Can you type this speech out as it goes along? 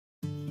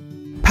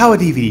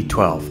PowerDVD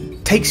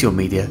 12 takes your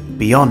media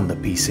beyond the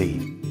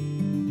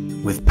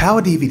PC. With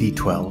PowerDVD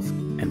 12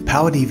 and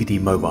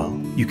PowerDVD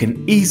Mobile, you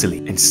can easily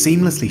and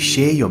seamlessly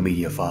share your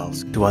media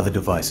files to other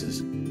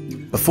devices.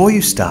 Before you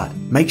start,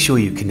 make sure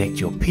you connect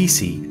your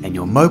PC and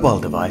your mobile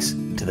device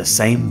to the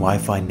same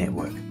Wi-Fi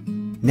network.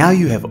 Now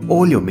you have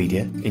all your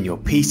media in your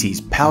PC's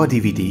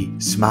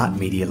PowerDVD Smart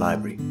Media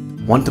Library.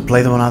 Want to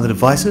play them on other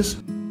devices?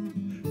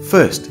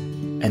 First,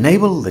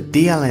 enable the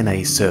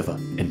DLNA server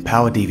in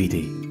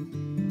PowerDVD.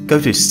 Go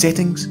to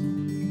Settings,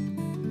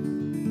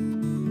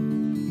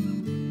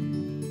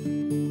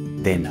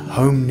 then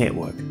Home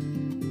Network.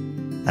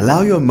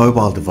 Allow your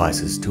mobile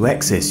devices to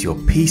access your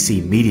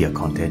PC media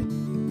content.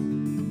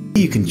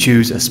 You can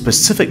choose a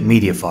specific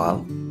media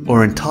file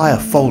or entire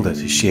folder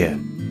to share.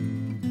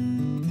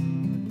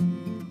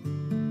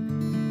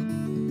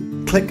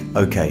 Click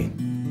OK.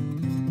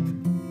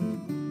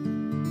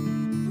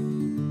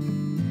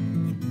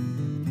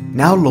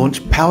 Now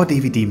launch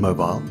PowerDVD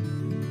Mobile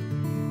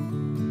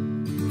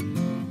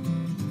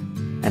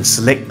and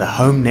select the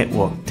Home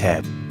Network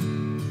tab.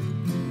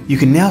 You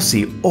can now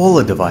see all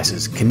the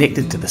devices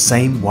connected to the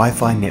same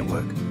Wi-Fi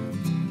network.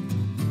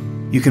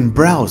 You can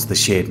browse the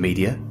shared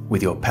media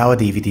with your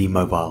PowerDVD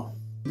Mobile.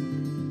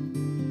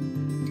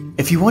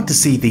 If you want to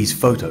see these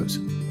photos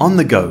on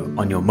the go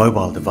on your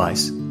mobile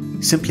device,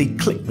 simply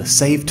click the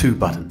Save To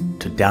button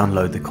to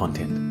download the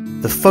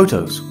content. The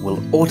photos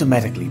will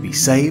automatically be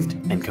saved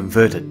and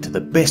converted to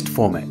the best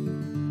format.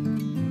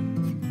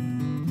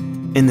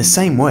 In the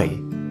same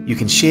way, you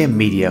can share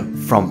media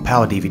from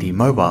PowerDVD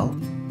Mobile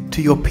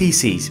to your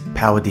PC's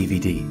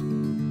PowerDVD.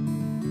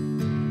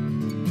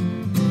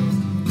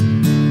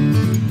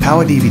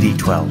 PowerDVD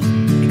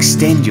 12.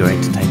 Extend your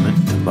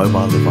entertainment to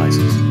mobile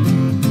devices.